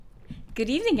Good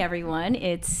evening, everyone.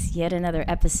 It's yet another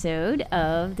episode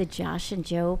of the Josh and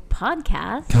Joe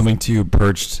podcast. Coming to you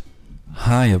perched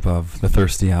high above the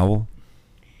Thirsty Owl.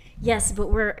 Yes, but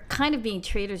we're kind of being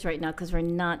traitors right now because we're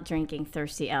not drinking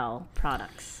Thirsty Owl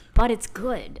products. But it's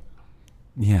good.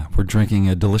 Yeah, we're drinking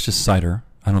a delicious cider.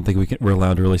 I don't think we're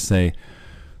allowed to really say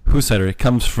whose cider. It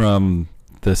comes from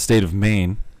the state of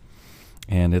Maine,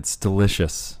 and it's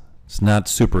delicious. It's not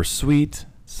super sweet.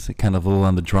 It's kind of a little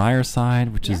on the drier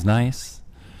side, which is nice.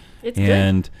 It's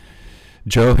and good.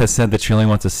 Joe has said that she only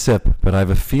wants a sip, but I have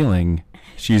a feeling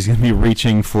she's going to be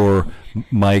reaching for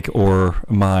Mike or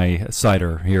my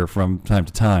cider here from time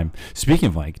to time. Speaking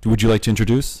of Mike, would you like to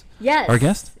introduce our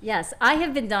guest? Yes. I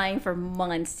have been dying for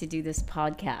months to do this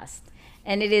podcast,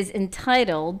 and it is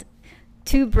entitled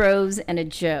Two Bros and a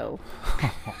Joe.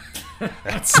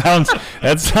 That sounds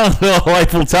a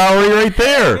Eiffel Tower right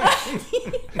there.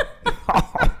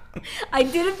 I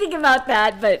didn't think about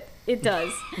that, but it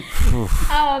does.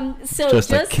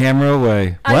 Just a camera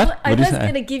away. What? I was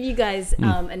going to give you guys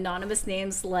anonymous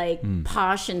names like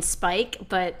Posh and Spike,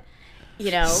 but,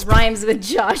 rhymes with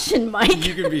Josh and Mike.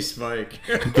 You can be Spike.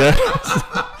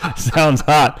 Sounds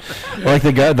hot. Like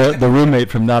the guy, the roommate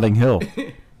from Notting Hill.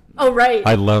 Oh, right.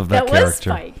 I love that character. That was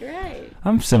Spike, right.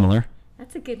 I'm similar.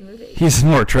 That's a good movie. He's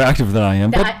more attractive than I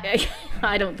am. But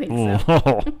I don't think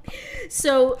so.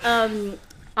 So,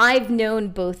 I've known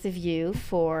both of you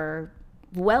for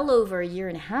well over a year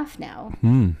and a half now.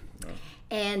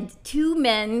 And two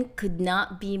men could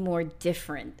not be more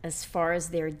different as far as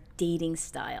their dating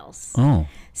styles. Oh.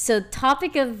 So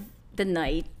topic of the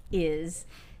night is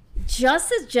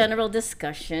just a general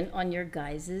discussion on your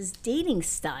guys' dating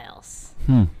styles.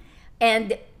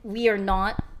 And we are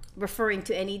not referring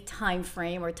to any time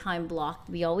frame or time block.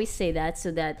 We always say that so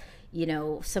that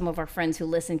some of our friends who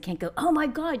listen can't go, oh my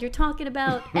God, you're talking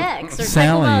about X or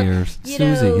Sally about, or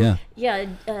Susie,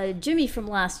 Jimmy from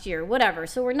last year, whatever.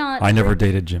 So we're not. I never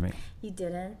dated Jimmy. You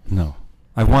didn't? No,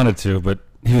 I wanted to, but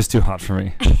he was too hot for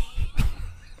me.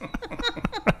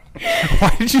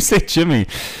 Why did you say Jimmy?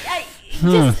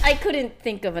 I couldn't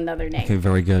think of another name. Okay,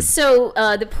 very good. So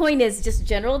the point is just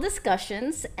general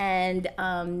discussions and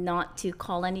not to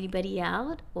call anybody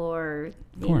out or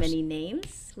name any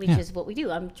names, which is what we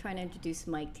do. I'm trying to introduce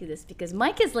Mike to this because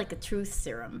Mike is like a truth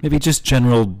serum. Maybe just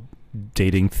general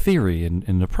dating theory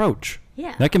and approach.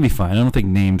 Yeah. That can be fine. I don't think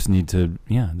names need to,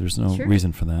 there's no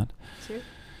reason for that. Sure.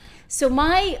 So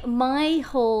my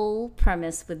whole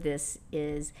premise with this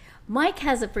is Mike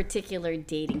has a particular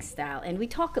dating style, and we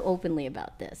talk openly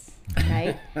about this,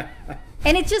 right?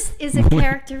 And it just is a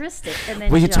characteristic. And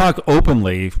then you talk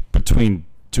openly between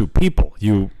two people,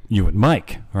 you and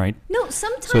Mike, right? No,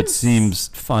 sometimes. So it seems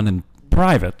fun and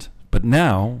private, but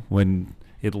now when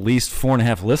at least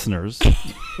 4.5 listeners,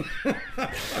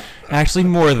 actually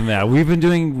more than that, we've been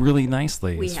doing really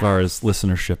nicely as far as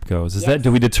listenership goes.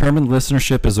 Do we determine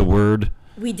listenership as a word?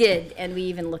 We did, and we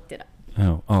even looked it up.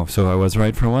 Oh, so I was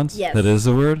right for once? Yes. That is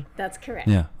a word? That's correct.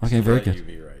 Yeah. Okay, very good. You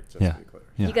be right, just Yeah. to be clear.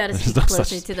 Yeah. You got to There's speak no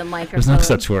closer such- to the microphone. There's no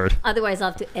such word. Otherwise,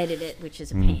 I'll have to edit it, which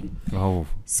is a pain. Oh,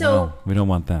 So no, we don't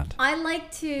want that. I like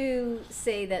to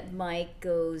say that Mike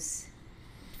goes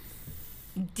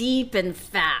deep and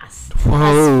fast.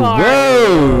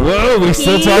 Whoa! We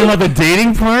still talking about the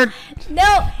dating part?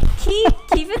 No, keep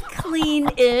it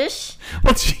clean-ish.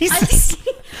 Well, Jesus.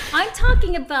 I'm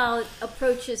talking about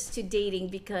approaches to dating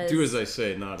because... Do as I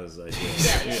say, not as I do.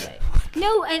 Yeah.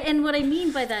 No, and what I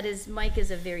mean by that is Mike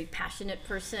is a very passionate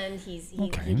person. He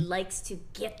likes to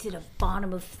get to the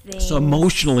bottom of things. So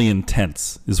emotionally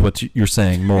intense is what you're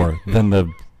saying more than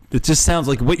the... It just sounds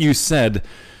like what you said...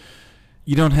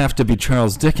 You don't have to be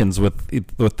Charles Dickens with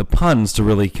the puns to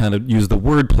really kind of use the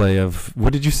wordplay of,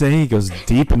 what did you say? He goes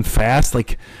deep and fast.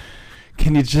 Like,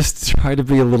 can you just try to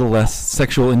be a little less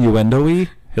sexual innuendo-y,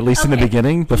 at least in the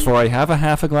beginning, before I have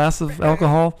half a glass of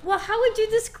alcohol? Well, how would you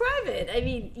describe it? I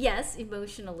mean, yes,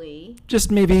 emotionally. Just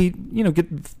maybe,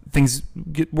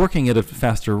 get working at a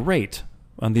faster rate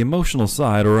on the emotional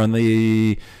side or on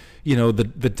the...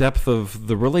 the depth of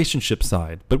the relationship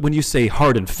side. But when you say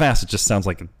hard and fast, it just sounds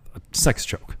like a sex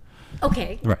joke.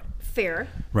 Okay. Right. Fair.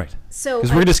 Right. So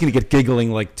because we're just going to get giggling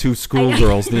like two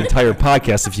schoolgirls the entire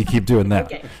podcast if you keep doing that.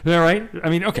 Okay. All right? I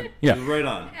mean, okay. Yeah. Right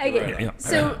on. Okay. Right on.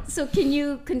 Yeah. So can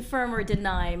you confirm or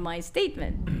deny my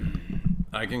statement?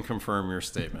 I can confirm your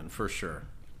statement for sure.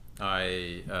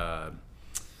 I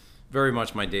very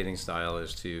much my dating style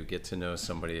is to get to know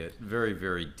somebody at very,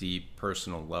 very deep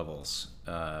personal levels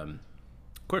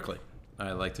quickly.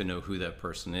 I like to know who that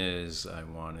person is. I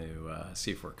want to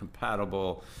see if we're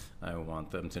compatible. I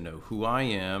want them to know who I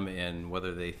am and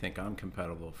whether they think I'm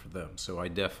compatible for them. So I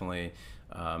definitely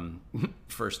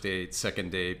First date,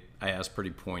 second date, I ask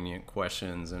pretty poignant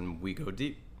questions, and we go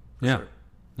deep. Yeah. Sure.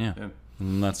 Yeah. Yeah.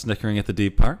 Not snickering at the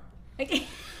deep part. Okay.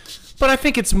 But I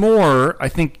think it's more. I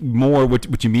think more.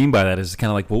 What you mean by that is kind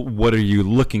of like, well, what are you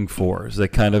looking for? Is that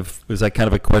kind of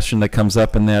a question that comes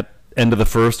up in that end of the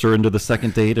first or into the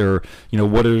second date, or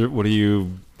what are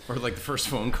you? Or like the first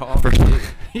phone call.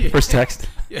 First text.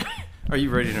 Yeah. Are you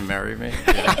ready to marry me?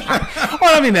 Yeah.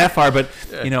 Well, I mean that far, but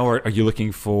are you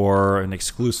looking for an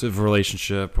exclusive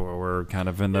relationship, or we're kind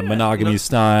of in the monogamy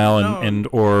style,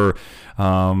 or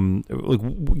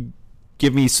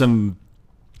give me some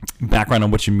background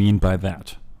on what you mean by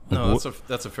that. No,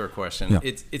 that's a fair question. Yeah.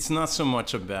 It's not so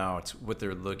much about what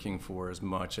they're looking for as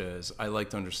much as I like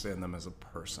to understand them as a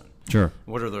person. Sure.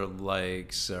 What are their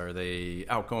likes? Are they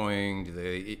outgoing? Do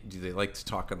they like to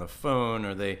talk on the phone?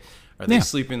 Are they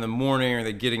sleeping in the morning? Are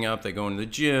they getting up? They going to the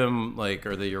gym? Like,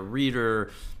 are they a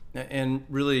reader? And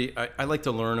really, I like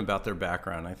to learn about their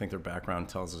background. I think their background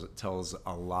tells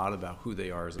a lot about who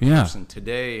they are as a person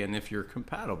today, and if you're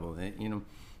compatible.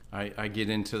 I get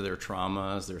into their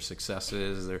traumas, their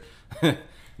successes,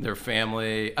 their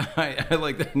family. I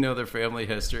like to know their family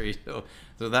history. So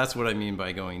that's what I mean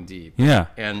by going deep. Yeah.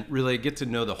 And really get to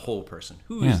know the whole person.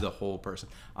 Who is the whole person?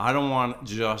 I don't want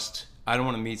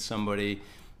to meet somebody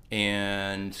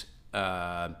and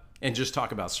just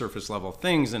talk about surface level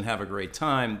things and have a great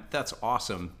time. That's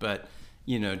awesome. But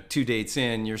 2 dates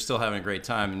in, you're still having a great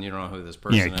time, and you don't know who this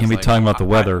person is. Yeah, can't be talking about the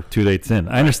weather 2 dates in.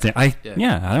 I understand. I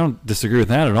don't disagree with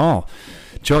that at all.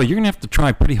 Joe, you're gonna have to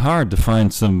try pretty hard to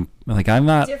find some. Like, I'm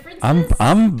not.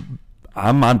 Differences?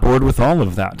 I'm on board with all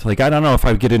of that. Like, I don't know if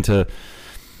I would get into,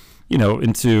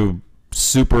 into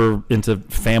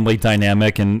family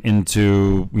dynamic and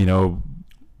into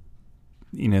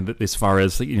as far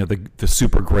as the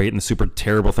super great and the super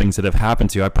terrible things that have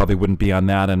happened to you. I probably wouldn't be on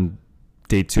that and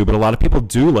date too, but a lot of people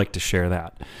do like to share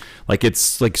that. Like,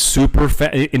 it's like super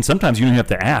and sometimes you don't have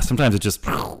to ask. Sometimes it just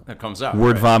it comes out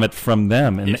word vomit from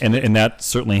them, and that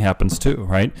certainly happens too,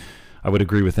 right? I would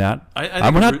agree with that.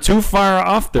 I'm not too far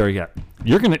off there yet.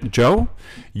 You're gonna, Joe.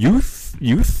 You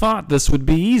thought this would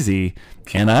be easy,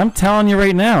 and I'm telling you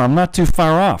right now, I'm not too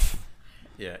far off.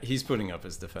 Yeah, he's putting up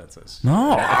his defenses.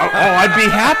 No, I'd be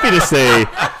happy to say.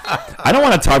 I don't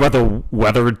want to talk about the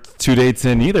weather 2 dates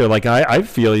in either. Like, I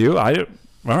feel you.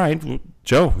 All right,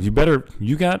 Joe,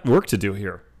 you got work to do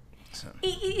here.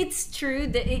 It's true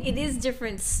that it is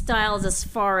different styles as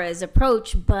far as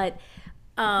approach, but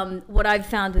what I've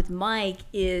found with Mike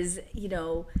is,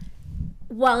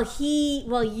 while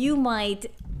you might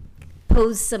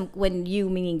pose when you,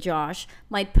 meaning Josh,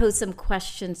 might pose some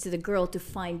questions to the girl to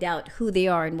find out who they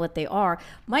are and what they are,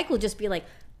 Mike will just be like,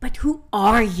 but who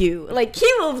are you? Like,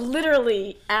 he will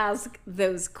literally ask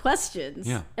those questions.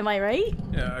 Yeah. Am I right?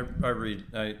 Yeah, I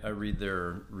read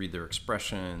their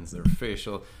expressions, their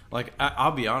facial. Like,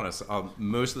 I'll be honest,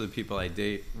 most of the people I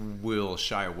date will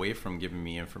shy away from giving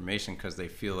me information because they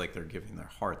feel like they're giving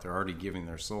their heart. They're already giving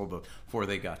their soul before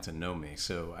they got to know me.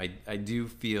 So I do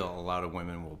feel a lot of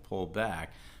women will pull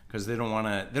back because they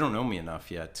don't know me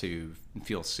enough yet to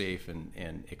feel safe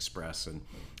and express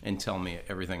and tell me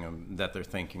everything that they're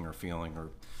thinking or feeling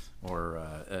or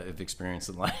have experienced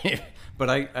in life. But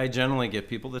I generally get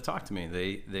people to talk to me.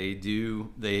 They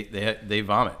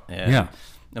vomit. And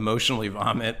emotionally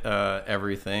vomit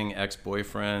everything.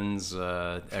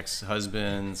 Ex-boyfriends,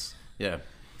 ex-husbands,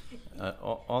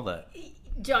 all that.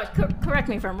 Josh, correct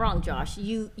me if I'm wrong, Josh.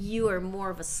 You are more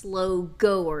of a slow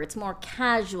goer. It's more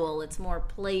casual. It's more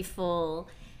playful.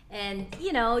 And,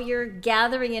 you're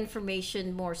gathering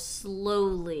information more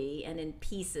slowly and in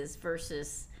pieces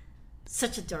versus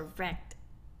such a direct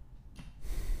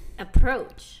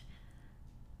approach.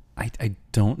 I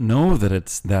don't know that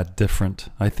it's that different.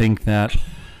 I think that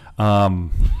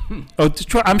I'm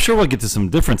sure we'll get to some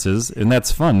differences, and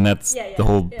that's fun. That's the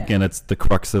whole again, it's the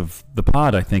crux of the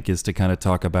pod, I think, is to kind of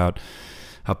talk about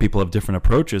how people have different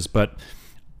approaches. But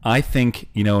I think,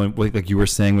 like you were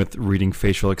saying with reading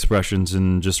facial expressions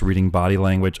and just reading body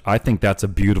language, I think that's a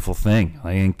beautiful thing.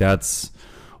 I think that's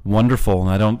wonderful.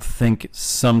 And I don't think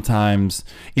sometimes,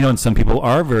 and some people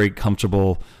are very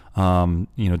comfortable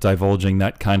divulging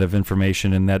that kind of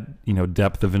information and that,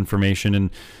 depth of information. And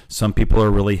some people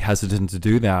are really hesitant to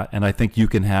do that. And I think you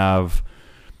can have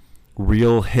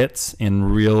real hits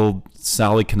and real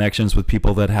solid connections with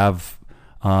people that have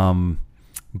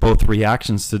both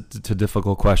reactions to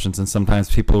difficult questions. And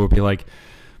sometimes people will be like,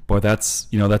 boy, that's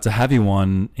a heavy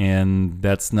one. And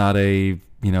that's not a,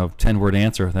 10-word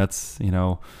answer. That's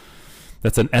an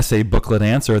essay booklet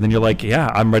answer. And then you're like, yeah,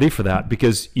 I'm ready for that.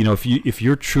 Because, if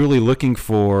you're truly looking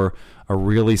for a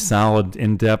really solid,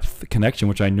 in-depth connection,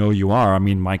 which I know you are. I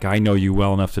mean, Mike, I know you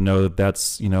well enough to know that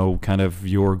that's, kind of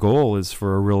your goal is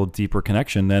for a real deeper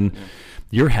connection. Then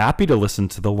you're happy to listen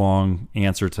to the long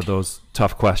answer to those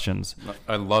tough questions.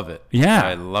 I love it. Yeah.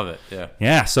 I love it. Yeah.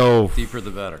 Yeah. So Deeper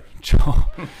the better.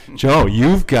 Joe,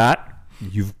 you've got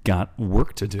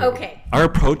work to do. Okay. Our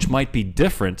approach might be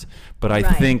different, but I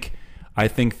think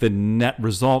the net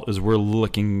result is we're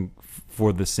looking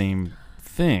for the same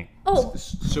thing. Oh,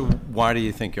 So why do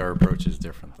you think our approach is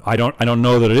different, though? I don't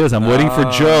know that it is. I'm waiting for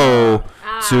Joe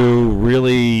to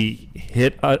really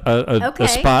hit a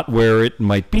spot where it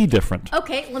might be different.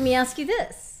 okay. Let me ask you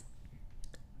this,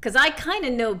 because I kind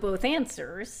of know both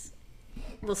answers.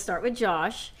 We'll start with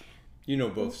Josh. You know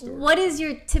both stories. What is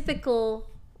your typical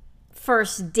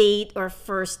first date or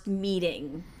first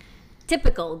meeting?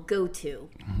 Typical go-to.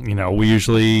 We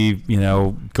usually,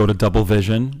 go to Double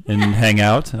Vision and hang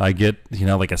out. I get,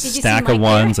 like a stack of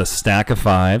ones, a stack of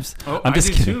fives. Oh, I'm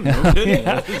just kidding. Too. No kidding.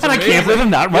 Yeah. And I can't believe I'm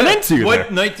not run into you What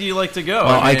there. night do you like to go?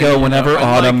 Well, I go whenever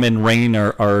Autumn and Rain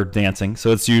are dancing,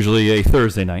 so it's usually a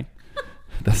Thursday night.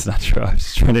 That's not true. I was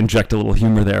just trying to inject a little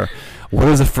humor there. What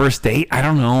is a first date? I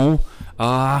don't know.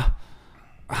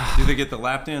 Do they get the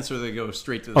lap dance or they go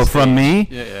straight to the stage? From me?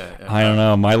 Yeah. I don't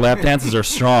know. My lap dances are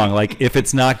strong. Like, if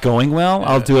it's not going well,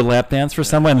 I'll do a lap dance for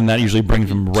someone, and that usually brings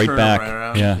them right Turn back. right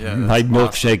around. Yeah. Yeah, My that's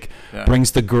milkshake awesome.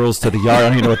 brings the girls to the yard. I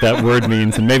don't even know what that word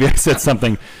means, and maybe I said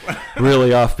something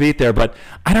really offbeat there, but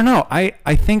I don't know. I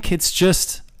think it's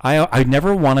just, I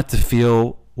never want it to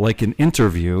feel like an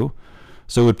interview,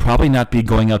 so it would probably not be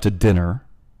going out to dinner.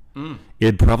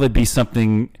 It'd probably be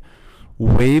something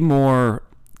way more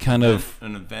kind of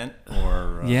an event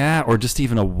or or just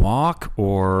even a walk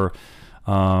or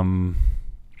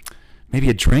maybe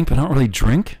a drink, but I don't really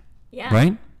drink. Yeah.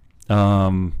 Right?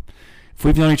 If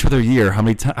we've known each other a year, how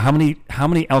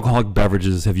many alcoholic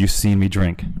beverages have you seen me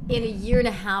drink? In a year and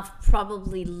a half,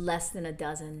 probably less than a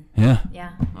dozen. Yeah.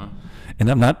 Yeah. And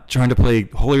I'm not trying to play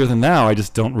holier than thou. I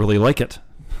just don't really like it.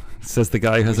 Says the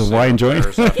guy who has a wine joint.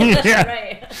 Yeah.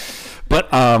 Right. But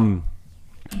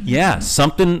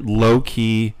something low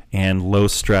key and low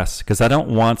stress, because I don't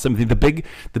want something. The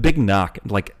big knock,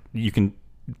 like, you can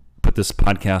put this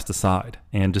podcast aside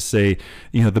and just say,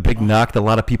 the big knock that a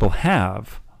lot of people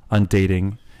have on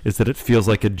dating is that it feels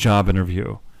like a job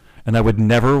interview, and I would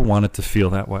never want it to feel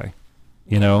that way,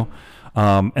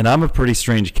 And I'm a pretty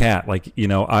strange cat. Like,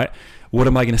 what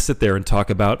am I going to sit there and talk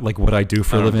about, like, what I do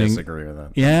for a living? I disagree with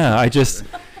that. Yeah, I just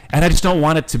don't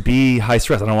want it to be high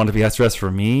stress. I don't want it to be high stress for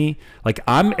me. Like,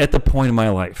 I'm at the point in my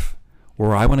life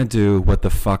where I want to do what the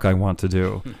fuck I want to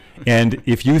do. And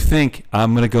if you think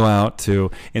I'm going to go out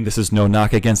to, and this is no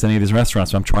knock against any of these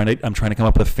restaurants, so I'm trying to come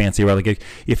up with a fancy way. Like,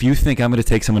 if you think I'm going to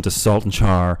take someone to Salt and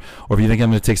Char, or if you think I'm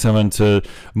going to take someone to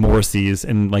Morrissey's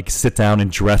and, like, sit down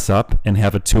and dress up and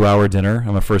have a 2-hour dinner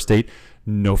on a first date,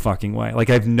 no fucking way.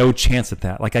 Like, I have no chance at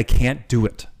that. Like, I can't do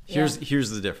it. Here's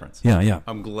the difference. Yeah.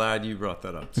 I'm glad you brought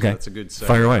that up. So Okay. that's a good segue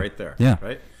Fire away. right there. Yeah.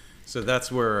 Right? So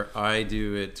that's where I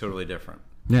do it totally different.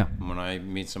 Yeah. When I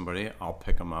meet somebody, I'll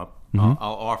pick them up. Mm-hmm.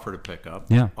 I'll offer to pick up.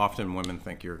 Yeah. Often women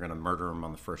think you're going to murder them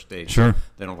on the first date. Sure.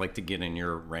 They don't like to get in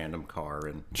your random car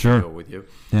and Sure. go with you.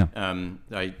 Yeah.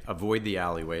 I avoid the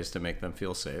alleyways to make them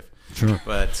feel safe. Sure.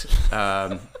 But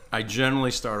I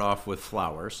generally start off with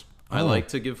flowers. I like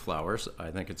to give flowers.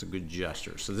 I think it's a good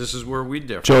gesture. So this is where we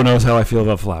differ. Joe knows how I feel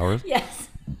about flowers. Yes.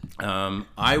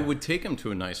 I would take them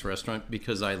to a nice restaurant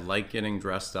because I like getting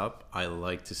dressed up. I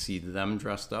like to see them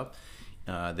dressed up.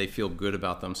 They feel good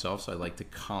about themselves. So I like to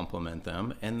compliment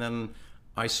them. And then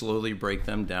I slowly break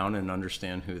them down and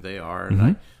understand who they are.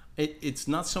 And it's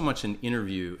not so much an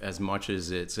interview as much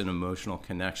as it's an emotional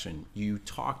connection. You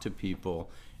talk to people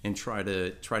and try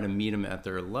to meet them at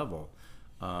their level.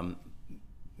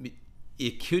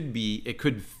 It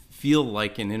could feel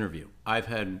like an interview. I've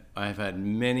had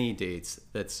many dates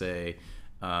that say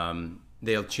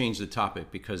they'll change the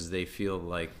topic because they feel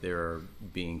like they're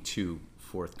being too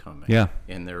forthcoming. Yeah.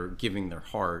 And they're giving their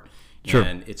heart. Sure.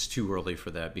 And it's too early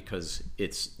for that because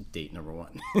it's date number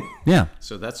 1. Yeah.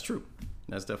 So that's true.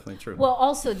 That's definitely true. Well,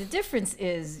 also the difference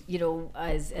is,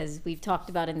 as we've talked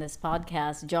about in this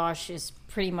podcast, Josh is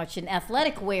pretty much an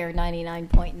athletic wear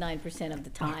 99.9% of the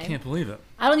time. I can't believe it.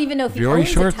 I don't even know if he Very owns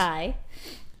shorts? a tie.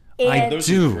 I And Those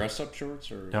do. are dress-up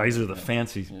shorts? Or No, these are the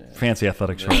fancy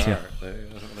athletic They shorts. are. Yeah.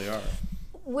 They are.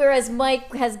 whereas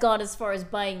Mike has gone as far as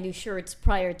buying new shirts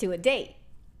prior to a date.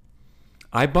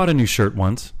 I bought a new shirt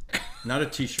once. Not a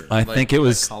T-shirt. I think it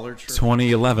was collared shirt.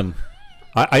 2011.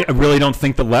 I really don't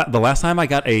think the last time I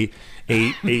got a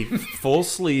full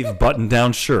sleeve button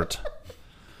down shirt,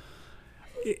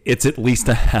 it's at least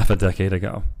a half a decade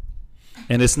ago.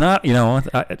 And it's not, all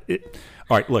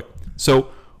right, look. So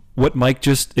what Mike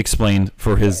just explained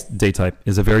for his date type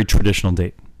is a very traditional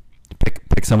date.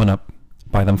 Pick someone up,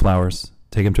 buy them flowers,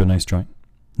 take them to a nice joint.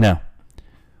 Now,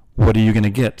 what are you going to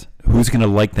get? Who's going to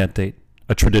like that date?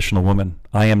 A traditional woman.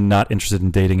 I am not interested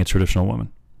in dating a traditional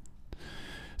woman.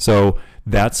 So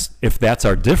if that's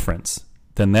our difference,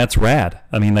 then that's rad.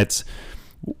 I mean,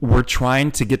 we're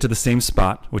trying to get to the same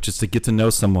spot, which is to get to know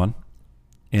someone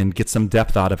and get some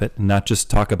depth out of it, and not just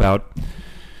talk about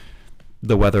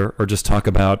the weather or just talk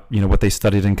about, what they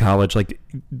studied in college. Like,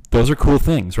 those are cool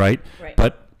things, right?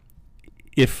 But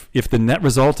if the net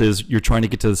result is you're trying to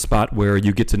get to the spot where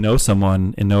you get to know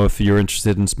someone and know if you're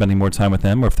interested in spending more time with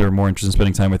them or if they're more interested in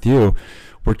spending time with you,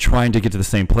 we're trying to get to the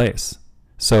same place.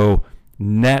 So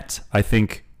net, I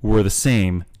think we're the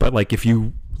same, but like if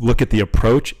you look at the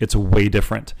approach, it's way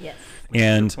different. Yes.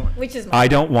 And which is I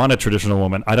don't want a traditional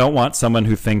woman. I don't want someone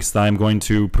who thinks that I'm going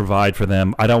to provide for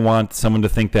them. I don't want someone to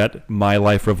think that my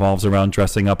life revolves around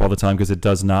dressing up all the time, because it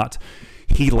does not.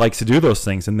 He likes to do those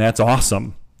things, and that's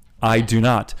awesome. I do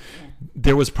not.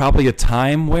 There was probably a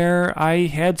time where I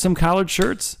had some collared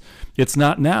shirts. It's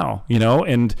not now,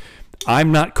 and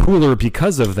I'm not cooler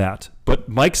because of that. But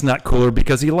Mike's not cooler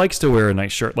because he likes to wear a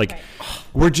nice shirt. Like,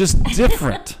 we're just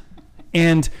different.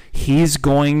 And he's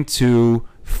going to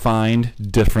find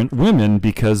different women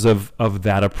because of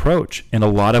that approach. And a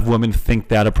lot of women think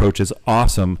that approach is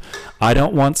awesome. I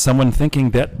don't want someone thinking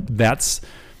that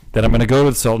I'm going to go to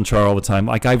the Sultan Char all the time.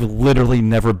 Like, I've literally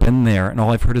never been there, and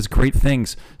all I've heard is great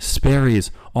things.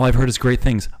 Sperry's, all I've heard is great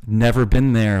things. Never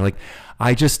been there. Like,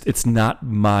 it's not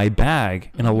my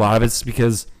bag. And a lot of it's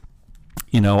because,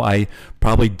 I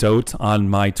probably dote on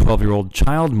my 12-year-old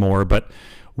child more, but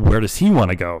where does he want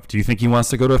to go? Do you think he wants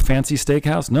to go to a fancy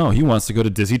steakhouse? No, he wants to go to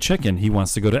Dizzy Chicken. He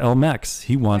wants to go to El Mex.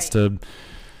 He wants to...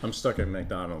 I'm stuck at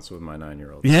McDonald's with my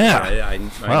 9-year-old. Yeah.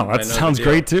 Well, that sounds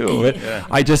great too. Yeah.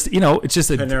 I just, it's just...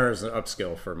 Panera's an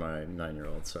upskill for my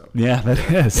 9-year-old, so... Yeah, that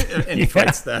is. And he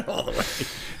fights that all the way.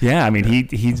 Yeah, I mean,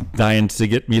 he's dying to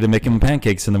get me to make him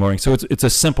pancakes in the morning. So it's a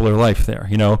simpler life there,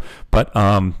 But,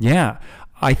 yeah,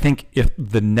 I think if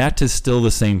the net is still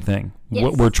the same thing,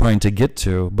 what we're trying to get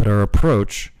to, but our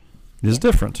approach is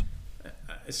different.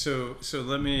 So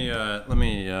let me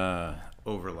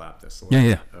overlap this a little bit.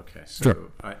 Yeah. Okay, so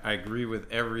sure. I agree with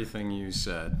everything you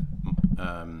said,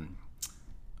 but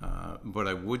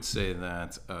I would say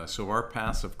that so our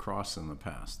paths have crossed in the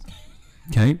past.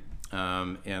 Okay.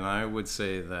 And I would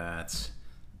say that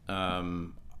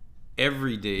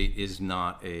every date is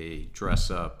not a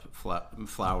dress up,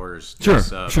 flowers,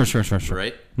 dress up. Sure.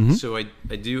 Right? Mm-hmm. So I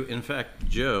do, in fact,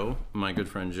 Joe, my good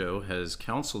friend Joe, has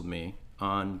counseled me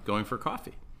on going for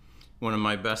coffee. One of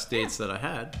my best dates that I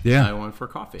had, I went for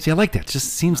coffee. See, I like that. It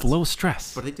just seems low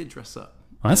stress. But I did dress up.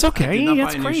 Well, that's okay. I did not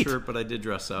that's buy a great. new shirt, but I did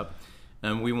dress up.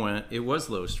 And we went. It was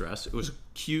low stress. It was a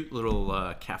cute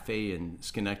little cafe in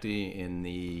Schenectady in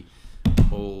the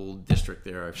old district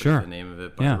there. I forget the name of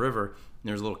it, by the river. And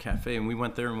there was a little cafe, and we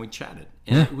went there and we chatted.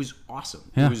 And it was awesome.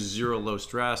 Yeah. It was zero low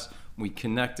stress. We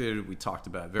connected. We talked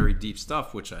about very deep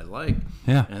stuff, which I like.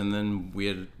 Yeah. And then we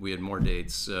had more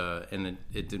dates, and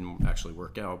it didn't actually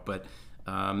work out. But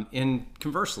and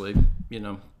conversely,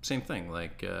 same thing.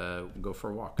 Like go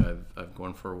for a walk. I've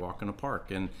gone for a walk in a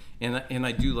park, and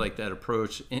I do like that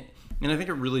approach. And I think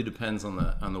it really depends on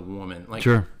the woman. Like,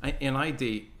 sure. I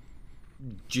date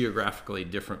geographically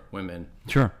different women.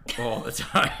 Sure. All the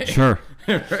time. Sure.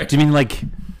 Right? Do you mean like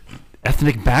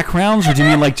ethnic backgrounds, or do you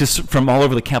mean like just from all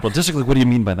over the capital district? Like, what do you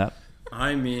mean by that?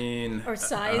 I mean... Or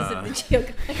size of the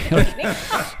geographic.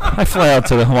 I fly out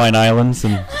to the Hawaiian Islands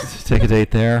and take a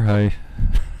date there.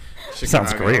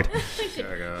 Sounds great.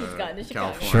 Chicago, He's gotten to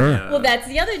Chicago. California. Sure. Well, that's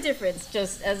the other difference,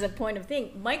 just as a point of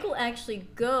thing. Mike will actually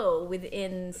go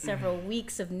within several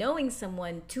weeks of knowing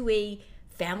someone to a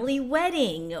family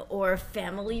wedding or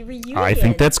family reunion. I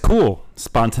think that's cool.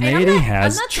 Spontaneity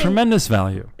has tremendous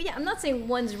value. Yeah, I'm not saying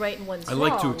one's right and one's I wrong.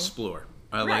 like to explore.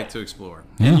 I like to explore.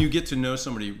 Yeah. And you get to know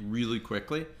somebody really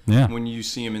quickly Yeah. when you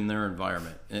see them in their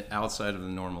environment, outside of the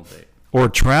normal date. Or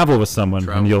travel with someone,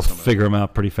 and you'll figure them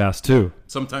out pretty fast, too.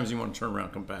 Sometimes you want to turn around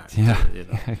and come back. Yeah.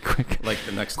 So, quick. Like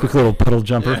the next Quick day. little puddle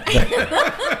jumper.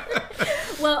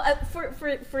 Well,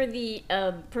 for the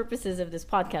purposes of this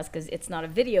podcast, because it's not a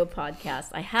video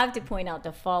podcast, I have to point out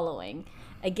the following.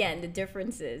 again, the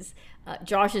difference is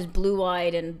Josh is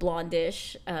blue-eyed and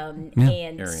blondish, and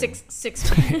Aryan.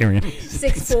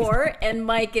 6'4", and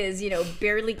Mike is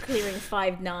barely clearing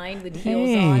 5'9" with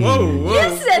heels on. Whoa,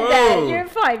 You said that. You're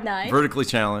 5'9". Vertically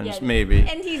challenged, Yeah. maybe.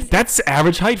 And That's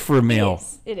average height for a male.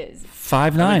 It is.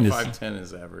 5'9" is. 5'10"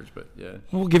 is average, but yeah.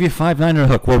 We'll give you 5'9" and a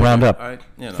hook. We'll round up.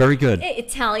 Very good.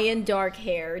 Italian, dark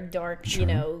hair, dark,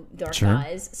 dark Sure.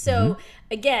 eyes. So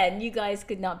again, you guys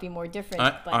could not be more different.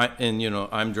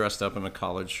 I'm dressed up in a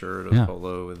collared shirt, a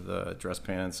polo with dress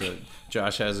pants.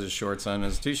 Josh has his shorts on,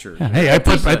 his t-shirt. Yeah, hey, I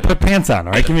put pants on.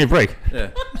 All right, give me a break. Yeah.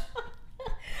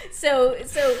 So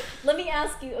let me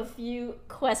ask you a few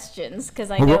questions because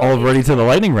We're all ready to the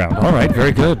lightning round. All right,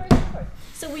 very good.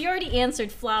 So we already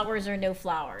answered flowers or no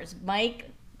flowers. Mike,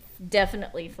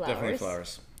 definitely flowers. Definitely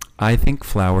flowers. I think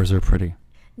flowers are pretty.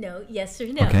 No, yes or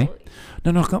no? Okay.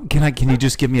 No. Can you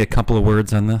just give me a couple of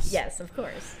words on this? Yes, of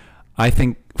course. I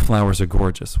think flowers are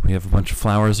gorgeous. We have a bunch of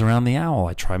flowers around the owl.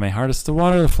 I try my hardest to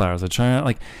water the flowers.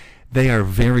 They are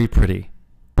very pretty,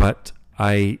 but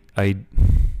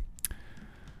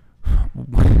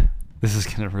this is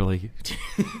gonna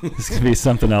be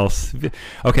something else.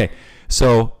 Okay,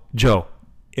 so Joe,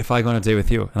 if I go on a date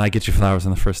with you and I get you flowers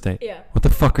on the first date, what the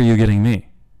fuck are you getting me?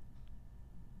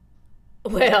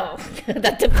 Well,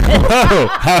 that depends. Whoa,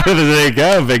 how did it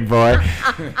go, big boy?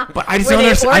 But I just don't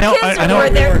understand.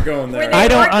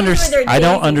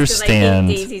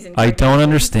 I don't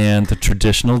understand the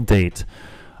traditional date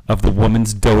of the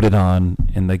woman's doted on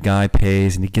and the guy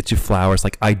pays and he gets you flowers.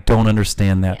 Like, I don't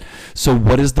understand that. So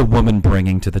what is the woman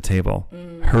bringing to the table?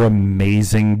 Her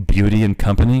amazing beauty and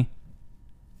company?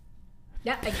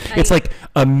 Yeah, it's like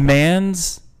a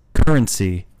man's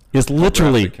currency is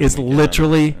literally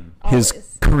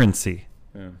his currency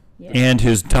and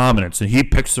his dominance, and he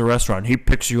picks the restaurant, he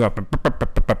picks you up.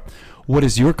 What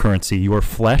is your currency? Your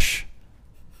flesh?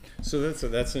 So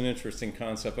that's an interesting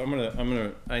concept. I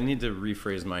need to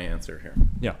rephrase my answer here.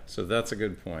 Yeah. So that's a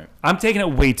good point. I'm taking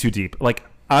it way too deep. Like,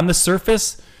 on the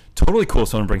surface, totally cool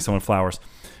someone brings someone flowers.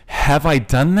 Have I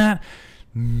done that?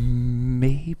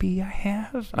 Maybe I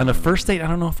have. On the first date, I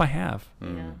don't know if I have. Yeah.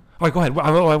 All right, go ahead.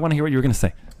 I want to hear what you were going to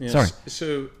say. Yes. Sorry.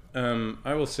 So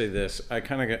I will say this. I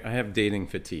have dating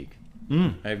fatigue.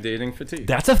 I have dating fatigue.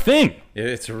 That's a thing.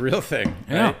 It's a real thing.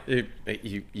 Yeah. Right?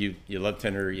 You love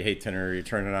Tinder, you hate Tinder, you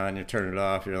turn it on, you turn it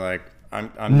off. You're like,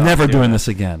 I'm never doing this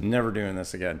again. Never doing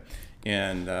this again.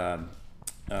 And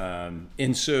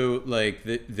so like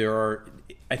there are.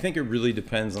 I think it really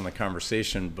depends on the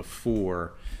conversation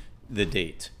before the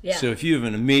date. Yeah. So if you have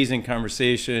an amazing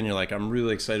conversation, you're like, I'm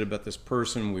really excited about this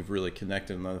person, we've really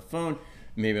connected on the phone,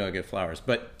 maybe I'll get flowers.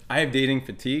 But I have dating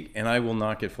fatigue, and I will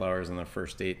not get flowers on the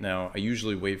first date. Now, I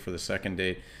usually wait for the second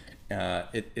date.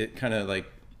 It kind of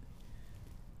like,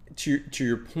 to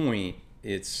your point,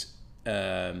 it's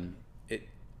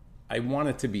I want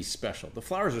it to be special. The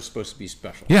flowers are supposed to be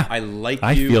special. Yeah, I like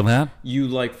I you. feel that. You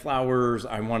like flowers.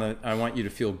 I want you to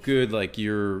feel good. Like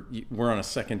we're on a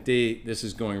second date. This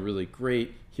is going really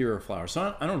great. Here are flowers.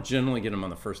 So I don't generally get them on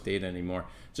the first date anymore,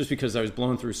 just because I was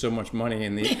blowing through so much money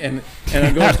and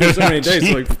I'm going through so many dates.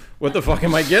 Like, what the fuck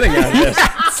am I getting out of this?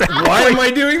 Why am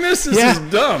I doing this? This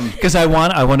is dumb. Because I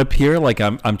want to appear like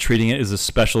I'm treating it as a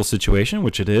special situation,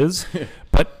 which it is,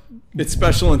 but. It's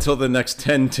special until the next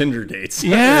 10 Tinder dates.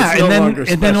 Yeah, and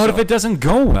then what if it doesn't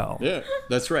go well? Yeah,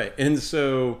 that's right. And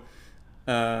so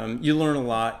you learn a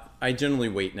lot. I generally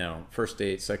wait now. First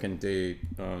date, second date.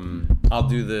 I'll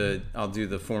do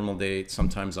the formal date.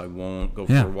 Sometimes I won't go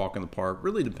for a walk in the park.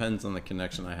 Really depends on the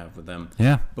connection I have with them.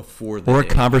 Yeah. Before the or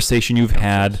date. A conversation you've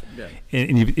had, Yeah.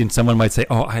 and someone might say,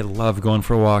 "Oh, I love going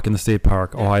for a walk in the state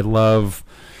park. Oh, I love."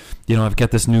 I've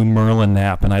got this new Merlin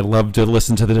app, and I love to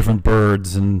listen to the different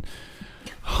birds, and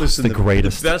it's the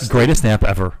greatest app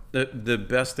ever. The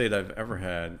best date I've ever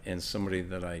had, and somebody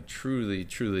that I truly,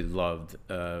 truly loved,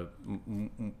 a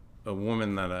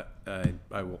woman that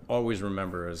I will always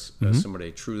remember as somebody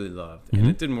I truly loved. And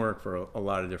it didn't work for a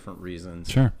lot of different reasons.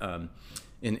 Sure. And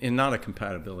not a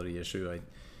compatibility issue.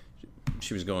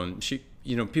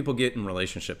 People get in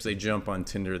relationships. They jump on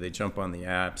Tinder, they jump on the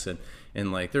apps,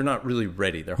 and like they're not really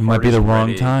ready. Their heart might be the wrong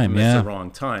ready. time. It's Yeah, the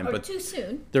wrong time. Or but too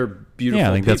soon. They're beautiful. Yeah,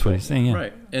 I think that's what people. he's saying. Yeah.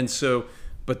 Right. And so,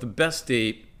 but the best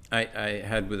date I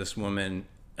had with this woman,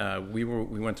 we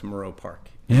went to Moreau Park.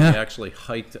 Yeah. We actually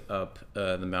hiked up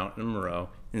the mountain in Moreau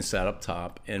and sat up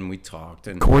top, and we talked.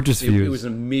 And gorgeous views. It was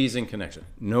an amazing connection.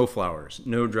 No flowers,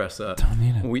 no dress up. Don't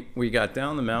need it. We got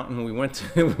down the mountain. We went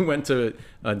to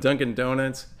Dunkin'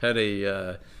 Donuts. Had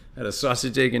a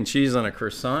sausage, egg, and cheese on a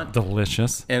croissant.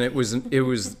 Delicious. And it was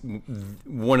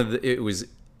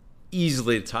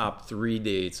easily the top 3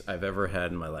 dates I've ever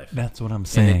had in my life. That's what I'm And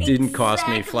saying. it didn't cost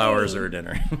me Exactly. flowers or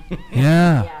dinner.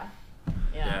 Yeah.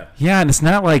 Yeah. Yeah, and it's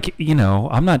not like,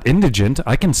 I'm not indigent.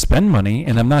 I can spend money,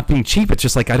 and I'm not being cheap. It's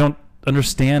just like I don't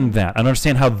understand that. I don't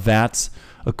understand how that's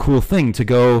a cool thing to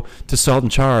go to Salt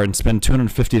and Char and spend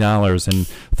 $250 and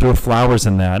throw flowers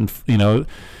in that. And,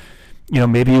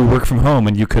 maybe you work from home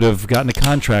and you could have gotten a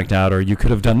contract out, or you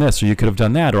could have done this, or you could have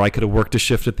done that, or I could have worked a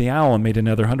shift at the Owl and made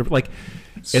another 100. Like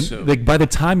by the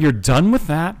time you're done with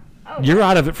that, you're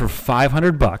out of it for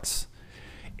 $500,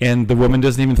 and the woman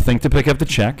doesn't even think to pick up the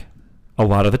check a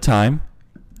lot of the time.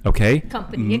 Okay.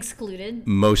 Company excluded.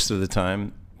 Most of the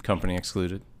time, company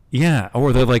excluded. Yeah,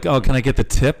 or they're like, "Oh, can I get the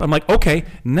tip?" I'm like, "Okay,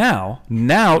 now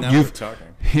Now you've we're talking.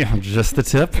 Yeah, just the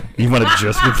tip. You want to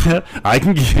just the tip? I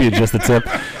can give you just the tip.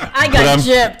 I got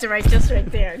gypped right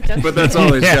there. Just But that's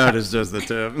all he's got is just the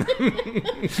tip.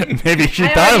 Maybe she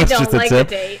I thought it already was don't just a like tip.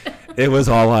 the date. It was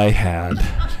all I had.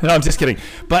 No, I'm just kidding.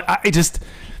 But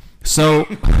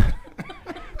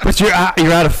but you're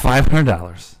out of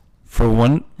 $500 for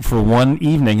one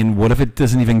evening, and what if it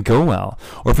doesn't even go well,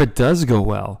 or if it does go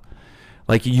well?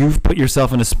 Like, you've put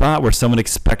yourself in a spot where someone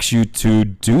expects you to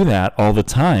do that all the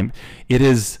time. It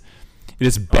is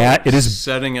bad. It is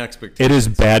setting expectations. It is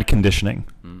bad conditioning.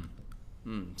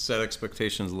 Set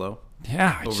expectations low.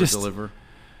 Yeah, Over deliver.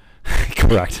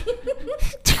 Correct.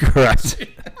 Correct.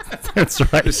 That's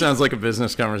right. This sounds like a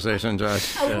business conversation,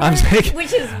 Josh. Oh, I'm saying,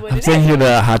 which is what I'm it saying is. here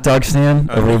the hot dog stand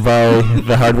over by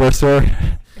the hardware store.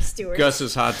 Stewards.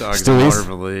 Gus's hot dogs Stewie's? are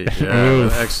marvelous. Yeah,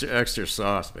 with extra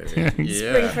sauce, baby. Spring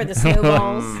Yeah. for the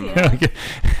snowballs. Yeah.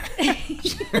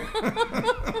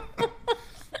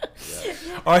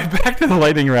 All right, back to the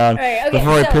lightning round All right, okay,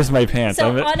 before I so- piss my pants.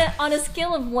 So I'm- on a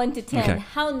scale of 1 to 10, Okay.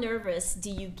 how nervous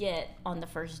do you get on the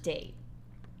first date?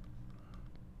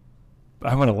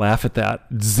 I want to laugh at that.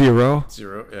 0.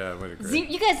 0. Yeah, I would agree.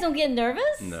 You guys don't get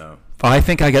nervous? No. I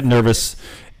think I got nervous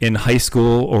in high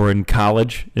school or in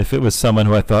college. If it was someone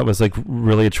who I thought was like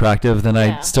really attractive, then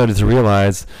Yeah. I started to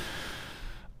realize,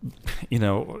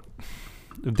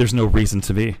 there's no reason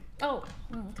to be. Oh,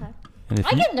 okay. And if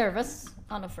I you- get nervous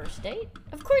on a first date.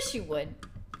 Of course you would.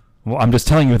 Well, I'm just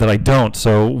telling you that I don't.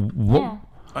 So, Yeah.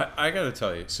 I got to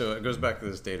tell you. So it goes back to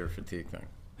this dater fatigue thing.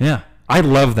 yeah. I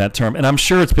love that term, and I'm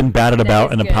sure it's been batted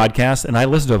about is in a good. podcast, and I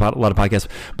listen to a lot of podcasts,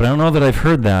 but I don't know that I've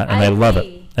heard that, and I I love it.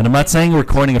 agree. And I'm not saying we're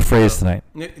coining a phrase tonight.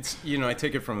 It's I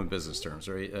take it from a business terms,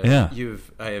 right? Yeah.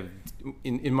 I have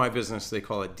in my business they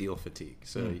call it deal fatigue.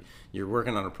 So you're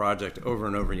working on a project over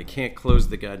and over, and you can't close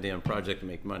the goddamn project to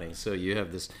make money. So you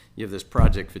have this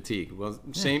project fatigue. Well,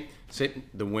 same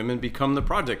the women become the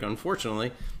project.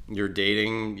 Unfortunately, you're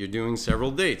dating, you're doing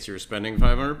several dates, you're spending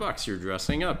 $500, you're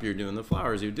dressing up, you're doing the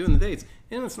flowers, you're doing the dates,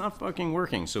 and it's not fucking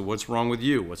working. So what's wrong with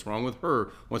you? What's wrong with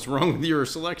her? What's wrong with your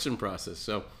selection process?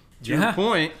 So to your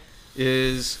point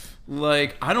is,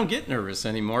 like, I don't get nervous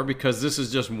anymore because this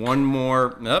is just one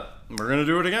more, we're going to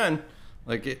do it again.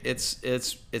 Like,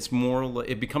 it's more,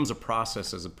 it becomes a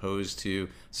process as opposed to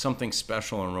something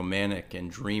special and romantic and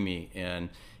dreamy.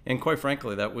 And quite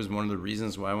frankly, that was one of the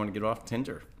reasons why I want to get off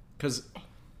Tinder. Because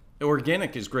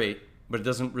organic is great, but it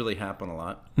doesn't really happen a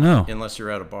lot. No. Unless you're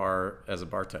at a bar as a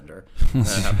bartender. That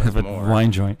happens But more.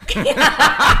 wine joint.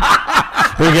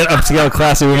 We get upscale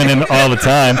classy women in all the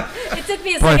time. It took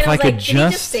me a Boy, second. if I I was could like, did you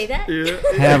just just- say that?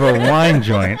 Have a wine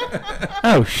joint.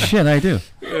 Oh, shit, I do.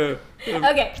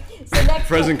 Okay, so next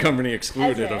Present one. company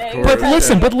excluded, That's right. of course.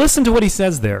 But listen to what he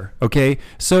says there, okay?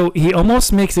 So he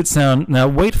almost makes it sound, now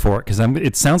wait for it, because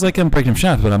it sounds like I'm breaking him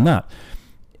shots, but I'm not.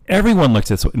 Everyone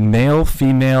looks at this, male,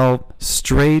 female,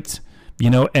 straight,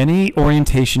 any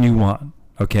orientation you want,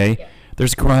 okay? Yeah.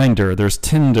 There's Grindr, there's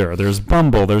Tinder, there's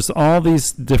Bumble, there's all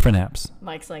these different apps.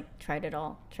 Mike's like, tried it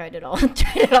all. Tried it all.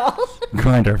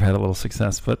 Grindr, I've had a little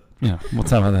success, but, we'll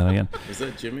talk about that again. Is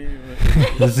that Jimmy?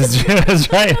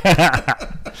 That's right.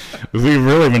 We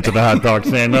really went to the hot dog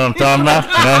stand. Know what I'm talking about?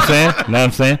 Know what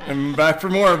I'm saying? I'm back for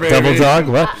more, baby. Double dog?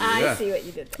 What? I see what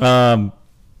you did there.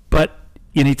 But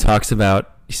he talks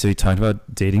about, so he talked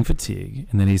about dating fatigue,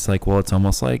 and then he's like, well, it's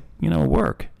almost like,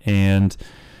 work.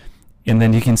 And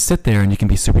then you can sit there and you can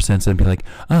be super sensitive and be like,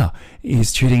 oh,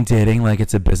 he's treating dating like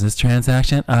it's a business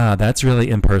transaction. That's really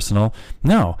impersonal.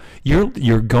 No,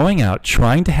 you're going out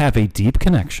trying to have a deep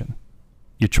connection.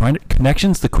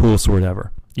 Connection's the coolest word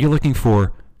ever. You're looking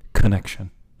for connection,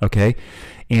 okay?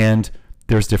 And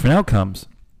there's different outcomes.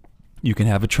 You can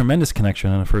have a tremendous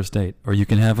connection on a first date, or you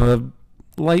can have a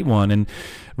light one. And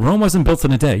Rome wasn't built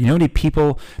in a day. You know how many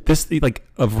people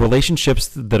of relationships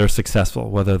that are successful,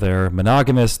 whether they're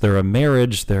monogamous, they're a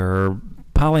marriage, they're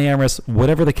polyamorous,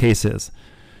 whatever the case is,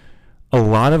 a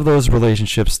lot of those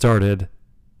relationships started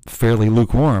fairly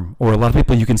lukewarm. Or a lot of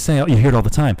people you can say, you hear it all the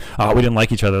time. Oh, we didn't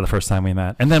like each other the first time we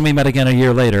met, and then we met again a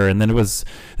year later, and then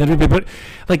but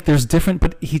like there's different.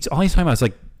 But all he's talking about is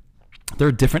like there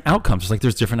are different outcomes. Just like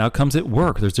there's different outcomes at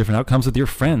work, there's different outcomes with your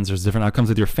friends, there's different outcomes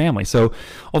with your family. So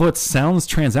although it sounds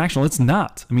transactional, it's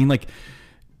not. I mean, like,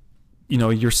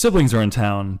 your siblings are in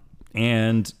town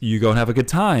and you go and have a good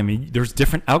time. There's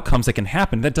different outcomes that can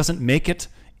happen. That doesn't make it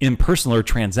impersonal or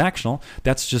transactional.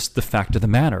 That's just the fact of the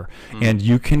matter. And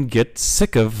you can get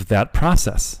sick of that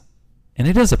process. And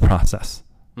it is a process.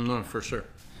 No, for sure.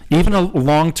 Even a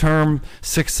long-term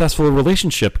successful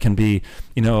relationship can be,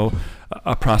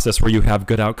 a process where you have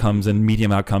good outcomes and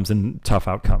medium outcomes and tough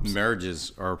outcomes.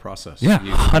 Marriages are a process. Yeah,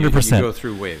 100%. You go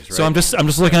through waves, right? So I'm just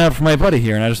looking out for my buddy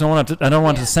here, and I just don't want it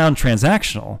to sound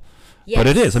transactional. Yes. But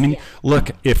it is. I mean,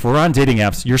 look, if we're on dating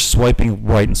apps, you're swiping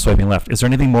right and swiping left. Is there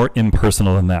anything more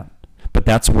impersonal than that? But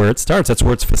that's where it starts. That's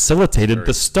where it's facilitated. Sure.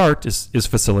 The start is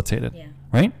facilitated,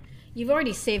 right? You've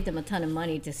already saved them a ton of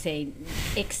money to say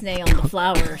ixnay on the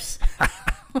flowers.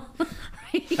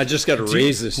 I just got a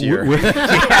raise this year. And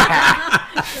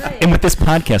with this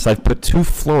podcast, I've put 2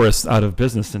 florists out of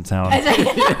business in town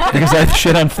because I've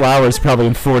shit on flowers probably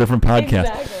in 4 different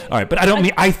podcasts. Exactly. All right, but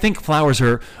I think flowers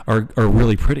are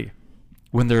really pretty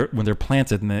when they're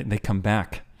planted and they come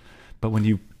back. But when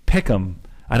you pick them,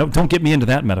 don't get me into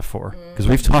that metaphor because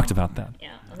we've talked about that. Yeah.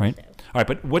 Right. All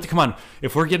right, come on.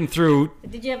 If we're getting through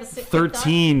Did you have a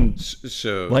 13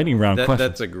 lightning round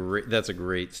questions. That's a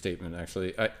great statement,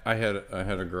 actually. I had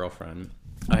a girlfriend.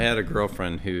 I had a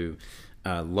girlfriend who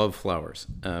loved flowers,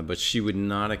 but she would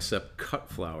not accept cut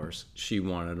flowers. She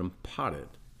wanted them potted.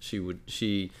 She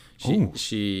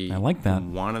I like that.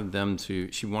 Wanted them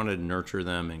to. She wanted to nurture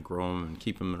them and grow them and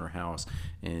keep them in her house.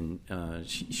 And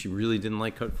she really didn't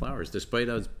like cut flowers, despite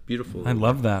how beautiful. I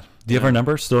love that. Do you have our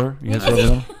number still? You guys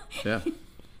have Yeah.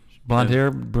 Blonde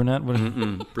hair, brunette?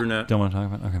 Brunette. Don't want to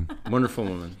talk about. Okay. Wonderful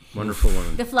woman. Wonderful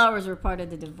woman. The flowers were part of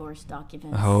the divorce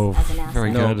documents. Oh, as an asset.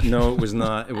 very good. No, it was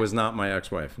not. It was not my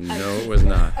ex-wife. No, it was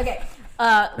not. Okay.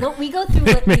 Well, we go through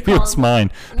what Maybe we call it's mine.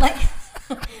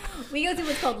 we go through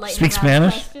what's called lightning Speak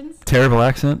round Spanish? questions. Terrible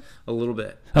accent? A little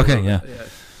bit. Okay, yeah.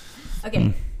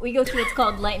 Okay, we go through what's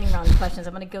called lightning round questions.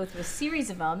 I'm going to go through a series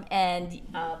of them, and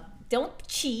don't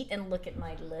cheat and look at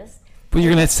my list. But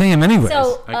you're going to say them anyways.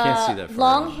 So, I can't see that far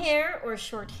long on this. hair or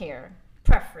short hair?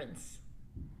 Preference.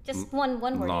 Just one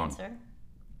word long. answer.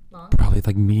 Long. Probably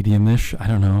like medium-ish. I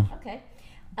don't know. Okay.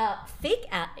 Fake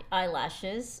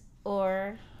eyelashes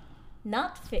or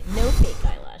no fake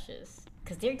eyelashes?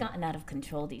 Because they're gotten out of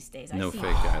control these days. No see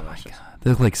fake eyelashes. They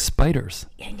look like spiders.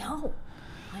 I know.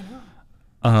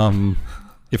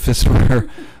 If this were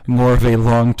more of a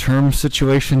long-term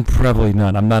situation, probably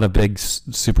not. I'm not a big,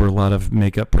 super lot of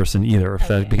makeup person either, if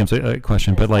that becomes a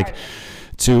question. But like,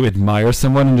 to admire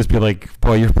someone and just be like,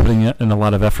 boy, you're putting in a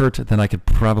lot of effort, then I could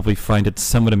probably find it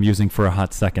somewhat amusing for a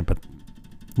hot second, but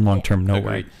long-term, no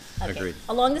way. Okay. Agreed.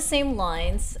 Along the same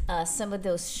lines, some of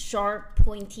those sharp,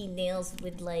 pointy nails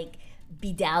with like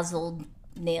bedazzled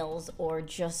nails or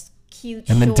just cute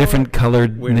And then short- different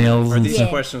colored nails. Are And these stuff.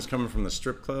 questions coming from the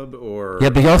strip club or? Yeah,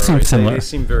 they all seem similar. They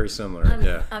seem very similar.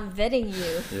 I'm vetting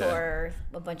you for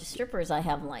a bunch of strippers I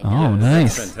have lined Oh, up.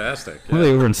 nice. Fantastic. What are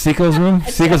they over in Seiko's room?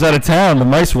 Seiko's out of town. The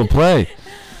mice will play.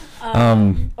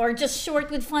 Or just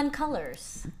short with fun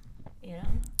colors. You know?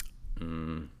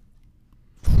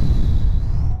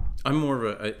 I'm more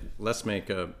of let's make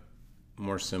a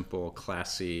more simple,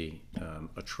 classy,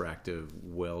 attractive,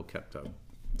 well kept up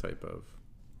type of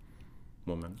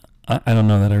woman. I don't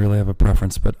know that I really have a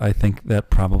preference, but I think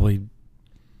that probably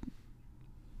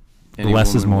Any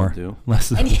less is woman more. will do.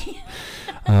 Less is Okay.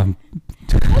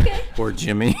 Or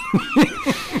Jimmy.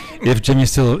 If Jimmy,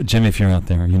 if you're out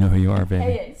there, you know who you are, baby.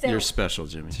 Okay, so You're special,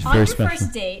 Jimmy. on very your special.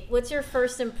 first date, what's your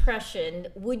first impression?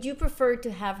 Would you prefer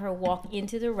to have her walk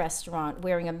into the restaurant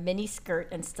wearing a mini skirt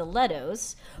and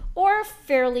stilettos, or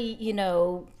fairly,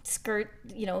 skirt,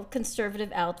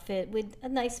 conservative outfit with a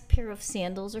nice pair of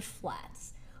sandals or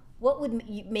flats? What would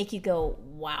make you go,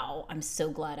 wow, I'm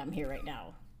so glad I'm here right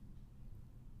now?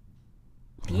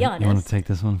 Be honest. You want to take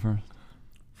this one first?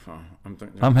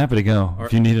 I'm happy to go.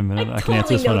 If you need a minute, I can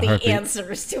answer this one in a know the heartbeat.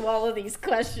 answers to all of these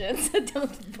questions.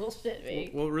 Don't bullshit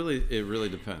me. Well, it really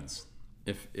depends.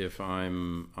 If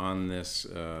I'm on this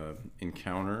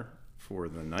encounter for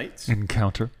the night,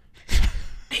 Encounter.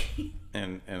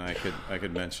 and I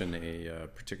could mention a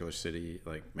particular city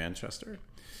like Manchester,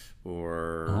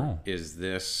 or is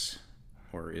this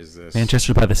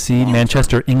Manchester by the Sea,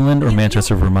 Manchester, England, or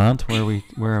Manchester, Vermont?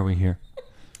 Where are we here?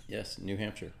 Yes, New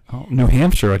Hampshire. Oh, New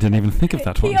Hampshire. I didn't even think of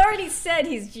that He one. already said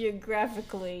he's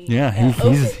geographically. Yeah,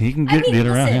 he can get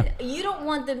around. Yeah. You don't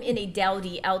want them in a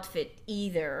dowdy outfit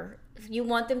either. You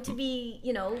want them to be,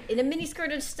 in a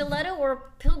miniskirt or stiletto or a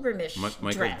pilgrimish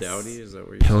Michael dress. Dowdy, is that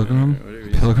what you're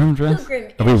Pilgrim dress?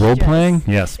 Pilgrim Are we role dress. playing?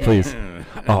 Yes, please.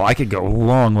 Oh, I could go a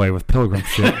long way with pilgrim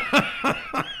shit.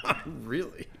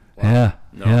 Really? Yeah,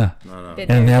 No, yeah. no.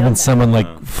 And having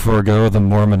someone forego the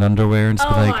Mormon underwear and just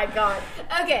be Oh like, my God.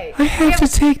 Okay. I have to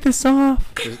take this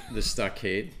off. The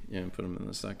stockade. Yeah, put them in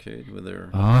the stockade with their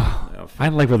Oh, outfit. I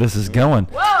like where this is going.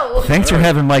 Whoa. Thanks for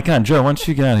having Mike on. Joe, why don't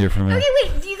you get out of here for a minute? Okay,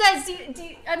 wait. Do you guys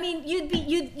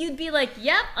you'd be like,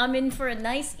 yep, I'm in for a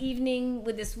nice evening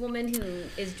with this woman who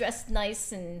is dressed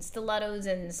nice in stilettos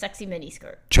and sexy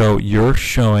miniskirt. Joe, you're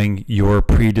showing your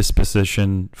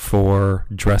predisposition for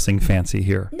dressing fancy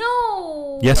here.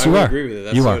 No. Yes, I you would are. agree with it.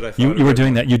 That's You what are. I thought You it were would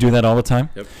doing be. that. You do that all the time.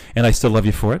 Yep. And I still love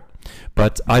you for it.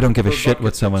 But I don't give a Her shit what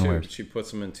buckets are someone two. wears. She puts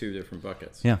them in two different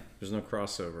buckets. Yeah. There's no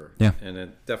crossover. Yeah. And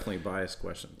it definitely biased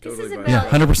question. This Totally is biased. Yeah,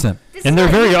 about- 100%. This And is they're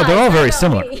about you they're all guys, very not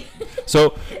similar. me.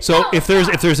 So No, if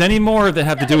there's any more that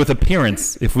have to do with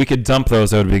appearance, if we could dump those,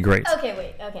 that would be great. Okay,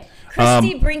 wait. Okay.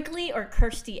 Kirstie Brinkley or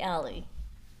Kirstie Alley?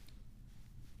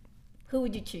 Who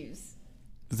would you choose?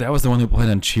 That was the one who played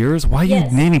on Cheers. Why are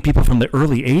Yes. you naming people from the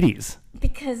early '80s?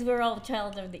 Because we're all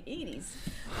child of the 80s.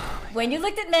 When you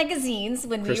looked at magazines,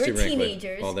 when we Kirstie were Brinkley,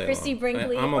 teenagers, all day Kirstie long.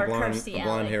 Brinkley I'm or a blonde, Kirstie a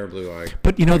blonde Alley? hair, blue eye.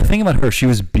 But the thing about her, she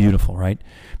was beautiful, right?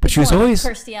 But she was One, always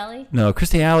Kirstie Alley? no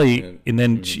Kirstie Alley, and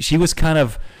then she was kind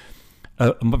of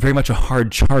very much a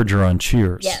hard charger on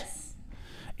Cheers. Yes.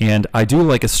 And I do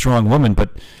like a strong woman,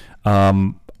 but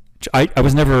I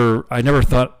never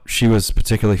thought she was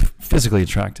particularly physically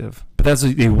attractive. But that's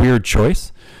a weird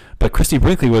choice. But Kirstie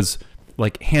Brinkley was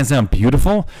like hands down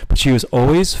beautiful, but she was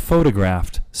always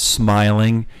photographed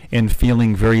smiling and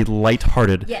feeling very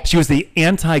lighthearted. Yeah. She was the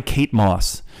anti-Kate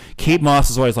Moss. Kate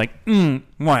Moss is always like,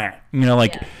 wah,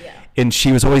 Yeah. and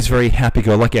she was always very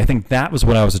happy-go-lucky. I think that was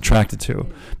what I was attracted to,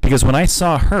 because when I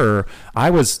saw her,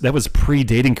 that was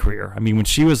pre-dating career. I mean, when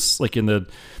she was like in the,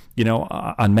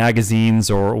 on magazines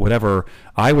or whatever,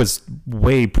 I was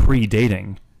way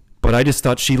pre-dating, but I just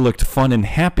thought she looked fun and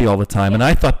happy all the time, and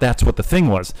I thought that's what the thing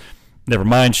was. Never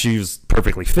mind, she was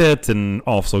perfectly fit and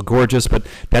also gorgeous, but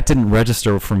that didn't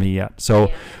register for me yet.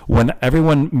 So when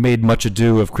everyone made much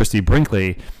ado of Kirstie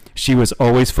Brinkley, she was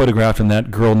always photographed in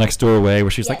that Girl Next Door way, where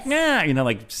she's like, nah,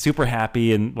 like super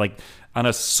happy and like on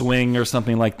a swing or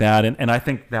something like that. And I